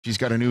She's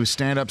got a new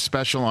stand-up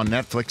special on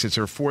Netflix. It's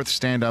her 4th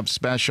stand-up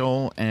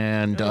special,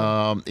 and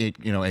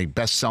a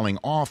best-selling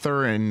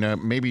author,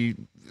 and maybe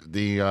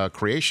the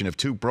creation of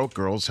 2 broke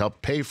girls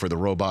helped pay for the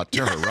robot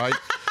to her, right?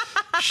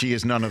 She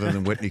is none other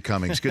than Whitney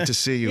Cummings. Good to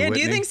see you, Whitney.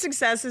 Do you think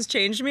success has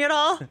changed me at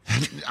all?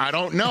 I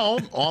don't know.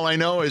 All I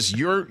know is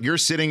you're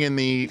sitting in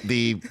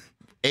the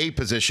A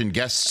position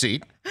guest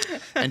seat,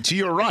 and to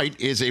your right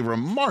is a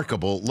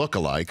remarkable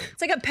lookalike.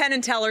 It's like a Penn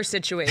and Teller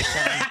situation.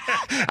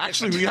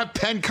 Actually, we have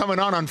Penn coming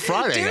on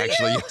Friday. Do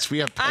actually, you? Yes, we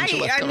have Penn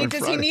coming I mean,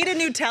 does Friday. he need a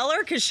new teller?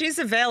 Because she's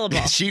available.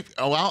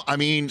 Well, I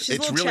mean, she's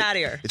a little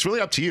chattier. It's really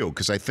up to you,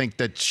 because I think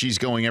that she's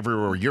going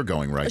everywhere you're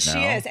going right now. She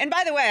is. And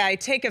by the way, I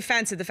take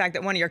offense at the fact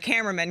that one of your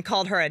cameramen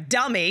called her a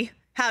dummy.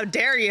 How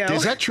dare you?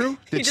 Is that true?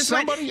 Did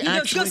somebody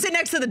goes, go sit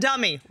next to the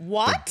dummy.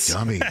 What? The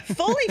dummy.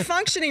 Fully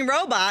functioning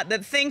robot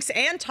that thinks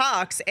and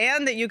talks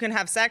and that you can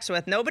have sex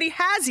with. Nobody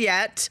has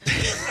yet.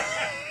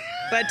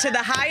 But to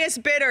the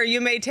highest bidder, you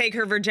may take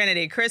her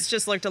virginity. Chris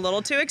just looked a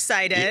little too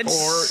excited.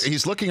 Or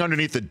he's looking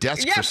underneath the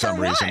desk for some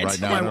reason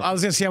right now. I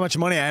was going to see how much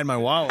money I had in my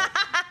wallet.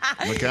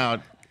 Look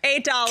out.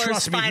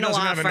 $8 final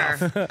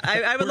offer.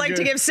 I would like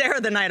to give Sarah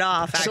the night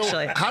off,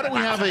 actually. So how do we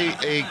have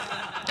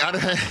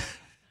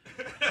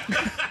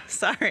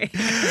Sorry.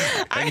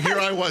 And here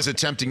I was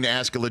attempting to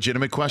ask a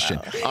legitimate question.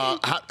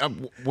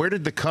 Where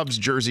did the Cubs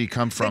jersey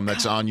come from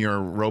that's on your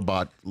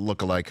robot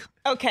lookalike?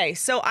 Okay,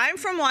 so I'm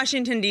from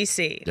Washington,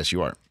 D.C. Yes,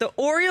 you are. The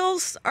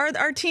Orioles are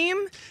our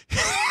team.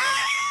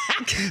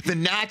 The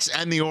Nats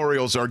and the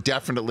Orioles are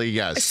definitely,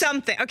 yes.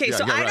 Something. Okay, Yeah,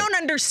 so yeah, I right. don't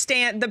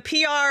understand. The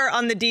PR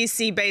on the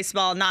D.C.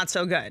 baseball, not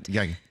so good.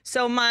 Yeah.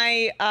 So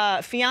my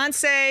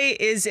fiance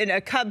is a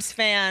Cubs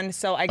fan,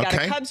 so I got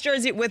a Cubs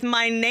jersey with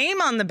my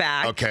name on the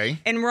back. Okay.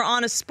 And we're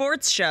on a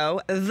sports show,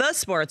 the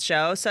sports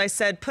show. So I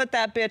said, put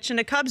that bitch in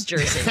a Cubs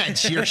jersey. And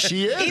here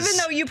she is. Even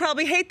though you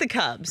probably hate the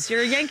Cubs.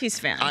 You're a Yankees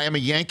fan. I am a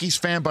Yankees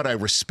fan, but I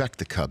respect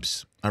the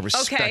Cubs. I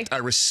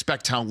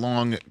respect how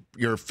long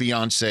your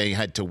fiance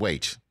had to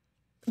wait.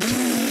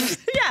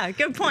 Yeah,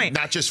 good point.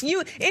 Not just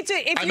you.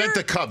 I meant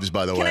the Cubs,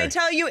 by the way. Can I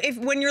tell you,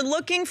 when you're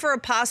looking for a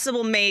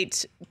possible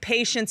mate,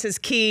 patience is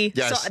key.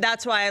 Yes. So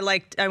that's why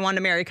I wanted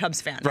to marry a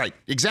Cubs fan. Right,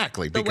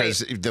 exactly, because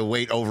the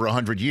wait over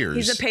 100 years.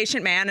 He's a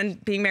patient man,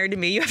 and being married to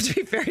me, you have to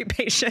be very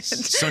patient.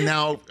 So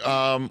now,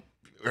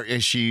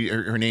 is she?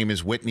 Her name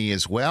is Whitney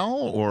as well,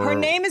 or her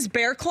name is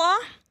Bear Claw.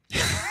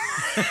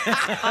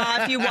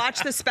 If you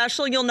watch the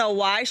special, you'll know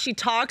why. She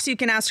talks. You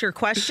can ask her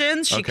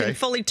questions. She can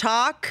fully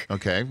talk.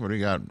 Okay, what do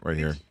you got right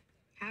here?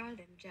 How are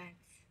the Jets?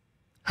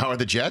 How are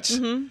the Jets?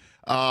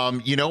 Mm-hmm.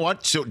 You know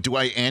what? So do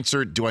I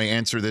answer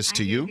this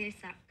to you? They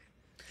suck.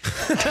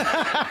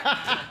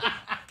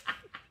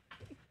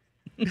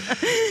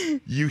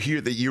 You hear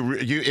that you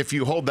if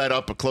you hold that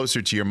up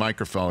closer to your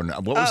microphone.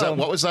 What was that?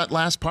 What was that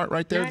last part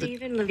right there? Not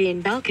even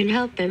Levine Bell can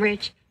help them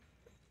rich.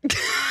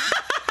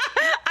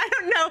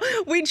 No,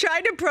 we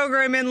tried to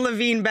program in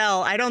Levine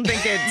Bell. I don't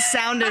think it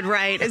sounded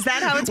right. Is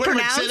that how it's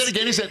pronounced? Wait, say that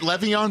again. Is that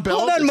Le'Veon Bell?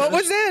 Hold on, what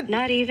was it?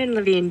 Not even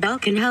Levine Bell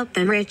can help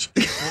them rich.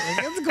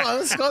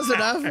 That's close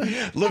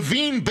enough.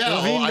 Levine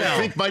Bell, I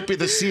think, might be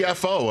the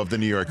CFO of the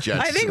New York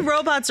Jets. I think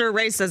robots are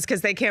racist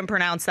because they can't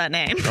pronounce that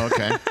name.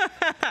 Okay.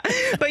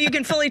 But you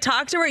can fully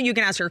talk to her. You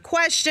can ask her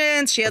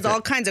questions. She has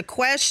all kinds of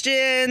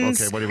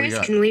questions. Okay, what do we Chris,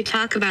 got? can we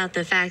talk about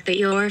the fact that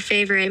your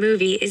favorite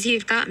movie is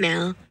You've Got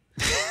Mail?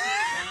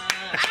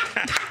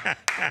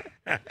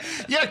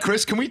 Yeah,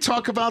 Chris, can we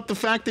talk about the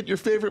fact that your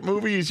favorite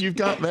movie is You've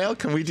Got Mail?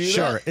 Can we do that?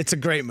 Sure, it's a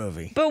great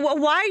movie. But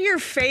why your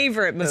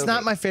favorite movie? It's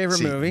not my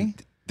favorite movie.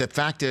 The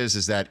fact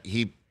is that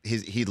he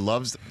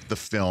loves the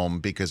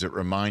film because it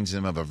reminds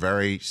him of a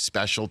very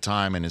special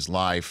time in his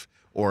life,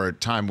 or a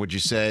time, would you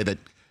say, that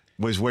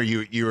was where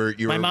you were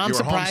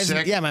surprised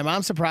homesick? me. Yeah, my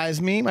mom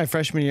surprised me my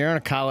freshman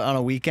year on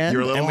a weekend. You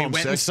were a little and we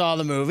homesick? went and saw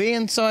the movie,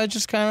 and so I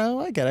just kind of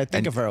like it. I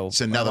think of her.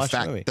 So now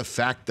the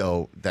fact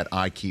though that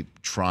I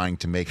keep trying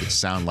to make it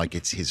sound like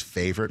it's his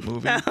favorite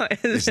movie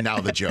is now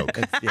the joke.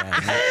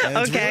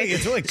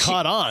 It's really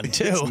caught on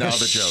too. It's now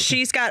the joke.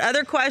 She's got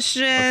other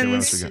questions. Okay, what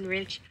else we got? Listen,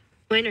 Rich,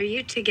 when are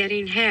you two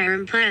getting hair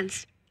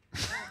implants?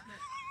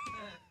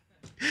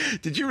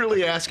 Did you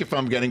really ask if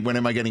when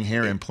am I getting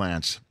hair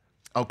implants?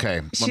 Okay,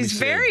 let me She's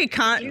see. very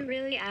You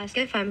really ask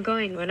if I'm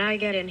going when I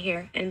get in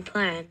here and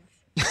plans.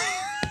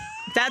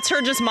 That's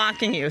her just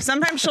mocking you.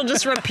 Sometimes she'll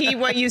just repeat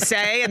what you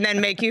say and then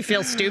make you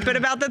feel stupid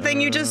about the thing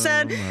you just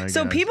said.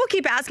 So people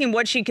keep asking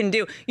what she can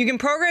do. You can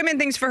program in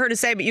things for her to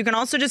say, but you can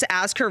also just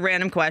ask her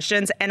random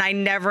questions, and I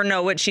never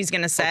know what she's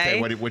going to say.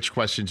 Okay, which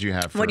questions do you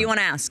have for What do you her? want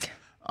to ask?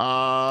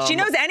 She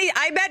knows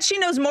I bet she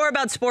knows more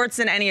about sports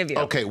than any of you.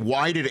 Okay,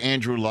 why did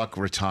Andrew Luck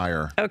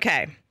retire?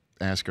 Okay.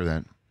 Ask her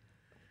that.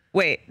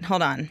 Wait,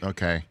 hold on.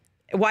 Okay.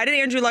 Why did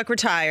Andrew Luck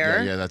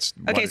retire? Yeah, that's...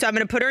 Okay, so I'm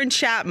going to put her in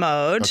chat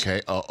mode.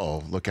 Okay,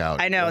 uh-oh, look out.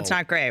 I know, it's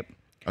not great.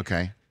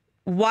 Okay.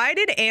 Why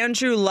did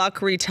Andrew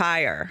Luck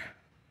retire?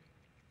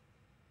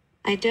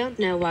 I don't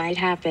know why it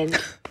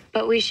happened,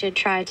 but we should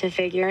try to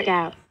figure it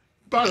out.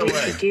 By the We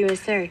way, should do a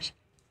search.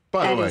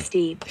 By the That way, is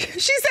deep. She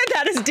said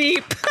that is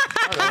deep.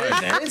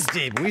 That is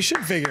deep. We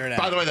should figure it out.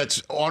 by the way,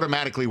 that's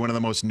automatically one of the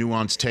most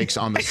nuanced takes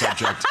on the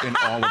subject in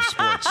all of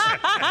sports.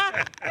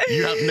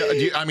 You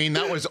have I mean,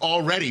 that was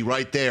already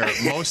right there.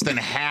 Most than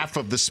half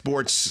of the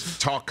sports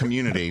talk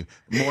community,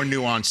 more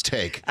nuanced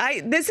take.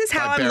 This is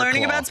how By I'm Bear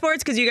learning Claw. about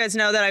sports, because you guys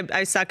know that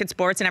I suck at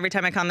sports, and every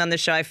time I come on the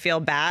show, I feel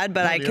bad,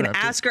 but I you can don't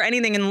have to. ask her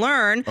anything and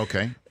learn.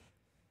 Okay.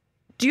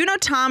 Do you know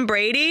Tom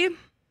Brady?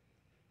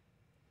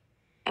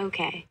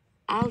 Okay.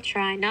 I'll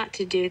try not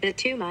to do that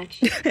too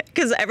much.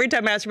 Because every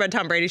time I ask her about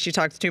Tom Brady, she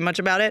talks too much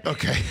about it.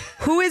 Okay.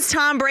 Who is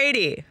Tom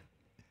Brady?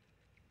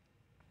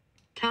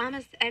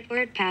 Thomas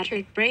Edward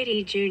Patrick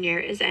Brady Jr.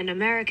 is an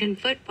American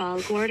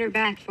football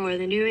quarterback for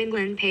the New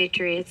England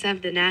Patriots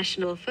of the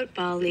National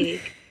Football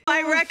League.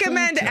 I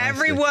recommend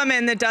every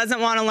woman that doesn't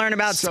want to learn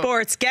about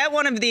sports, get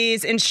one of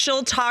these, and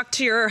she'll talk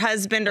to your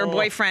husband or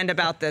boyfriend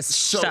about this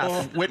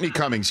stuff. Whitney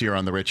Cummings here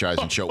on the Rich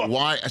Eisen Show.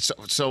 Why?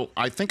 So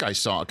I think I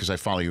saw, because I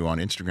follow you on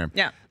Instagram.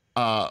 Yeah.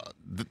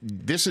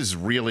 This is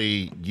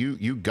really,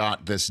 you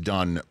got this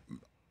done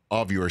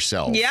of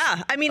yourself.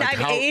 Yeah. I mean, Like,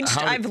 I've aged.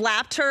 how I've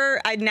lapped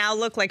her. I now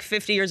look like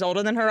 50 years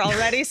older than her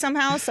already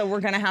somehow. So we're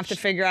going to have to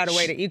figure out a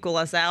way to equal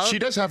us out. She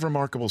does have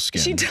remarkable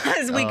skin. She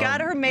does. We got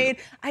her made.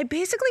 I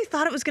basically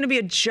thought it was going to be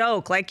a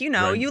joke. Like, you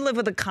know, Right. you live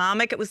with a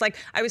comic. It was like,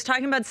 I was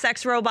talking about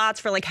sex robots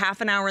for like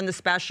half an hour in the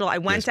special. I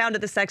went down to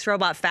the sex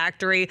robot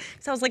factory.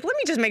 So I was like, let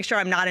me just make sure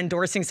I'm not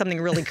endorsing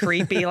something really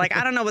creepy. Like,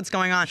 I don't know what's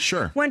going on.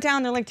 Sure. Went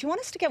down. They're like, do you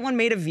want us to get one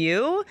made of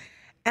you?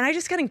 And I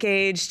just got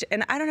engaged,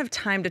 and I don't have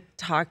time to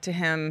talk to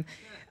him.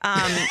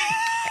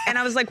 And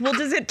I was like, well,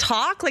 does it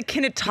talk? Like,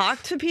 can it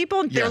talk to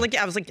people? They Yeah. were like,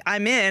 yeah. I was like,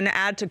 I'm in,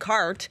 add to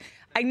cart.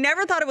 I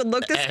never thought it would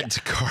look this. Add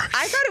to cart.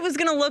 I thought it was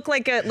gonna look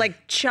like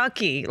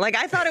Chucky. Like,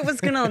 I thought it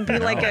was gonna be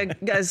like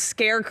a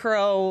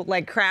scarecrow,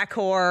 like crack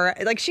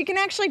whore. Like, she can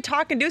actually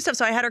talk and do stuff.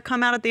 So I had her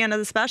come out at the end of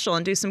the special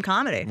and do some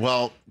comedy.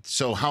 Well,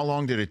 so how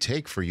long did it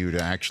take for you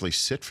to actually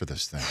sit for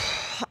this thing?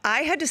 I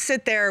had to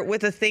sit there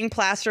with a thing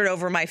plastered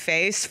over my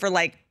face for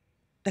like,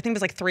 I think it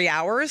was like 3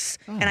 hours,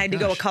 and I had to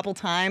go a couple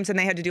times, and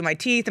they had to do my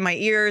teeth and my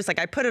ears.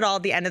 Like, I put it all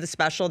at the end of the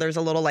special. There's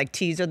a little like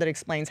teaser that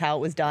explains how it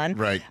was done.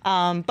 Right.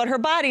 But her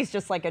body's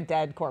just like a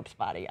dead corpse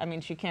body. I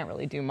mean, she can't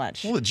really do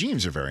much. Well, the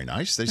jeans are very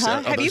nice. They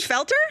Huh? said, Have you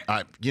felt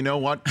her? You know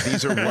what?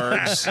 These are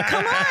words.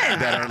 Come on.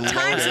 That are loaded.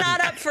 Time's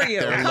not up for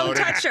you. They're Come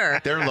loaded. touch her.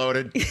 They're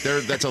loaded.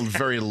 That's a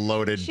very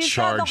loaded, She's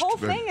charged. got the whole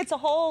thing. It's a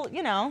whole,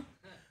 you know.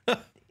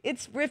 It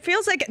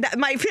feels like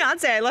my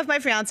fiance. I left my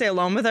fiance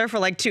alone with her for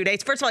like 2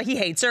 days. First of all, he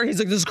hates her. He's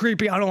like, "This is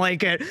creepy. I don't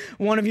like it.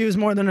 One of you is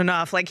more than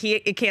enough." Like, he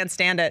can't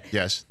stand it.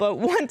 Yes. But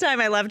one time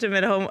I left him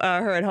at home,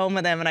 her at home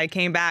with him, and I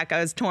came back. I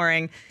was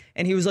touring,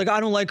 and he was like, "I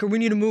don't like her. We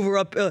need to move her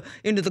up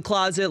into the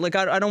closet. Like,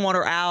 I don't want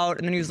her out."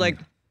 And then he was like,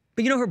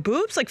 "But you know, her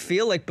boobs like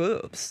feel like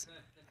boobs."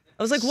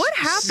 I was like, "What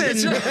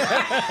happened?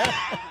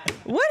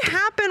 What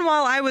happened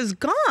while I was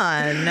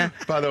gone?"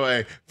 By the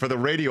way, for the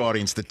radio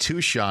audience, the two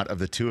shot of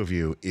the two of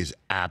you is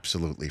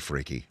absolutely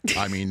freaky.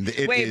 I mean,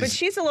 it Wait, is but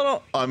she's a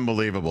little.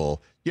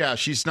 unbelievable. Yeah,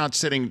 she's not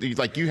sitting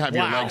like you have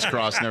your legs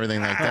crossed and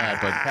everything like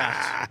that,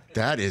 but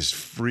that is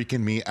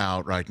freaking me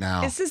out right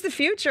now. This is the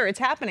future. It's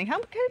happening. How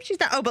come she's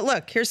not? Oh, but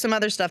look, here's some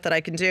other stuff that I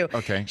can do.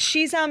 Okay.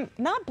 She's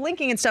not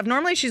blinking and stuff.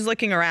 Normally she's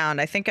looking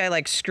around. I think I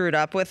like screwed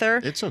up with her.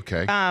 It's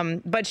okay.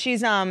 But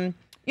she's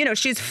you know,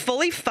 she's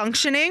fully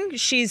functioning.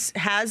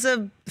 Has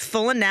a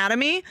full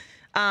anatomy.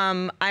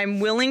 I'm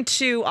willing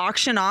to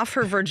auction off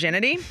her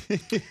virginity.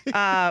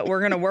 We're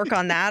going to work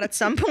on that at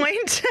some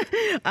point.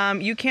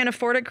 You can't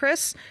afford it,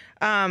 Chris.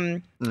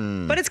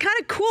 But it's kind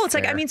of cool. It's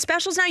like, I mean,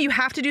 specials now, you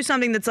have to do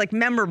something that's like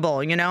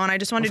memorable, you know? And I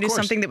just wanted to do course.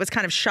 something that was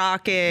kind of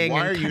shocking.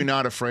 Why and are you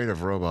not afraid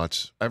of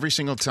robots? Every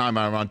single time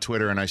I'm on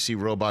Twitter and I see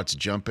robots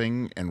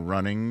jumping and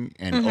running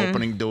and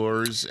opening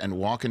doors and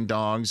walking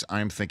dogs,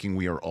 I'm thinking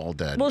we are all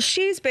dead. Well,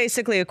 she's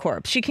basically a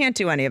corpse. She can't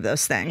do any of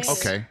those things.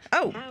 Okay.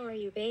 Oh. How are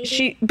you,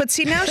 baby? But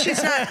see, now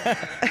she's not.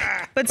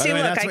 But By see, the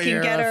way, look, that's I what can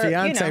your get her.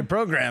 fiance You know.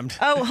 programmed.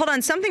 Oh, hold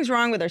on. Something's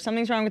wrong with her.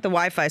 Something's wrong with the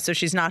Wi-Fi, so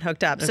she's not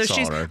hooked up. So It's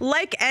she's all right.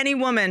 like any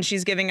woman.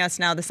 She's giving us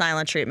now the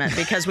silent treatment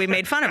because we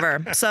made fun of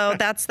her. So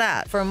that's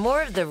that. For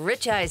more of The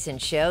Rich Eisen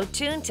Show,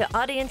 tune to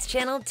Audience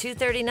Channel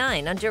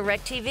 239 on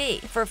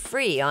DirecTV for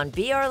free on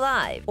BR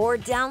Live or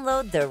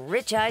download the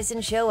Rich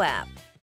Eisen Show app.